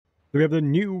We have the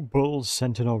new Bull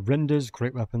Centaur renders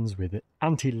great weapons with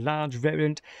anti-large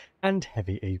variant and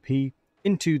heavy AP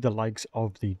into the likes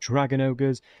of the Dragon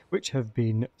Ogres, which have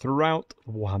been throughout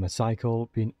the Warhammer cycle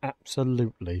been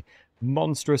absolutely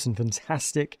monstrous and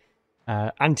fantastic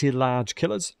anti-large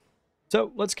killers.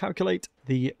 So let's calculate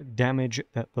the damage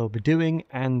that they'll be doing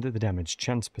and the damage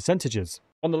chance percentages.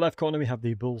 On the left corner we have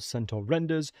the Bull Centaur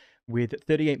renders with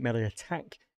 38 melee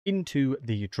attack into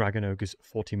the Dragon Ogre's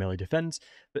 40 melee defense,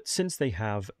 but since they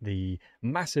have the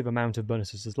massive amount of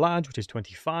bonuses as large, which is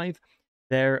 25,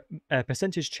 their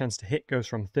percentage chance to hit goes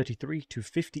from 33 to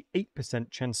 58%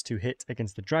 chance to hit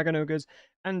against the Dragon Ogres,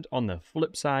 and on the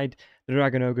flip side, the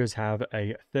Dragon Ogres have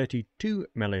a 32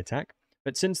 melee attack,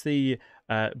 but since the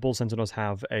Bull Centaurs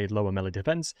have a lower melee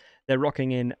defense, they're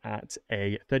rocking in at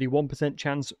a 31%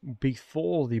 chance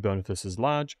before the bonus is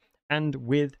large, and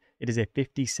with it is a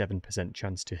 57%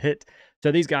 chance to hit.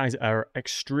 So these guys are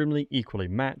extremely equally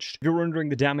matched. If you're wondering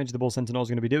the damage the Bull Centaur is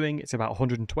going to be doing, it's about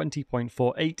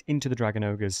 120.48 into the Dragon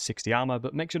Ogre's 60 armor,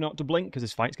 but make sure not to blink because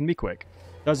this fight's going to be quick.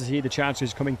 As you see, the charge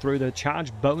is coming through. The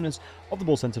charge bonus of the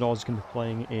Bull Centaur is going to be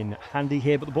playing in handy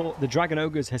here, but the Dragon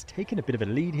Ogres has taken a bit of a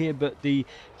lead here, but the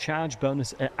charge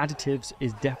bonus additives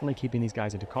is definitely keeping these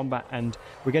guys into combat, and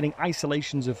we're getting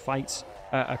isolations of fights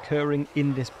occurring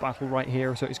in this battle right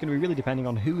here, so it's going to be really depending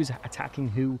on who is attacking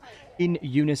who in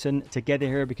unison together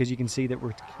here, because you can see that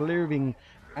we're clearing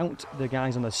out the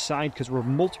guys on the side because we're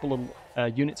multiple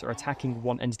units are attacking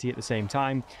one entity at the same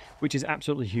time, which is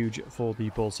absolutely huge for the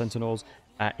Bull Centaurs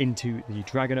into the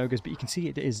Dragon Ogres. But you can see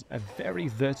it is a very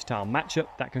versatile matchup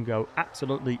that can go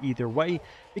absolutely either way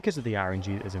because of the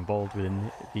RNG that is involved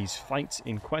within these fights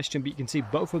in question. But you can see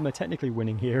both of them are technically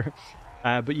winning here.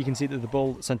 But you can see that the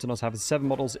Bull Centaurs have 7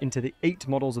 models into the 8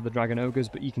 models of the Dragon Ogres,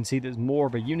 but you can see there's more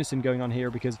of a unison going on here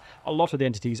because a lot of the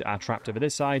entities are trapped over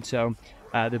this side, so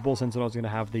the Bull Centaurs are going to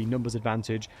have the numbers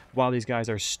advantage while these guys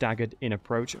are staggered in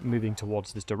approach, moving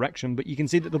towards this direction. But you can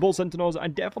see that the Bull Centaurs are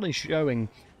definitely showing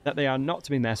that they are not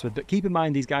to be messed with, but keep in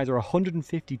mind these guys are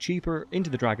 150 cheaper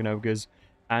into the Dragon Ogres,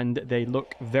 and they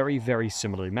look very, very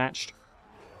similarly matched.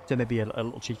 So maybe a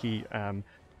little cheeky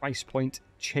price point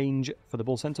change for the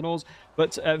Bull Centaurs,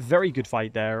 but a very good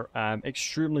fight there,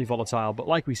 extremely volatile, but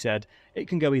like we said, it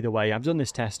can go either way. I've done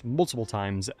this test multiple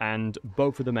times and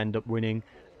both of them end up winning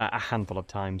a handful of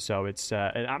times, so it's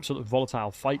an absolute volatile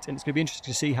fight, and it's going to be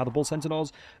interesting to see how the Bull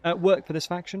Centaurs work for this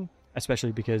faction,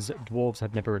 especially because dwarves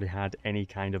have never really had any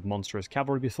kind of monstrous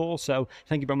cavalry before. So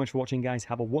thank you very much for watching, guys.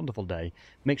 Have a wonderful day.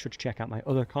 Make sure to check out my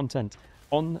other content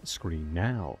on screen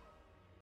now.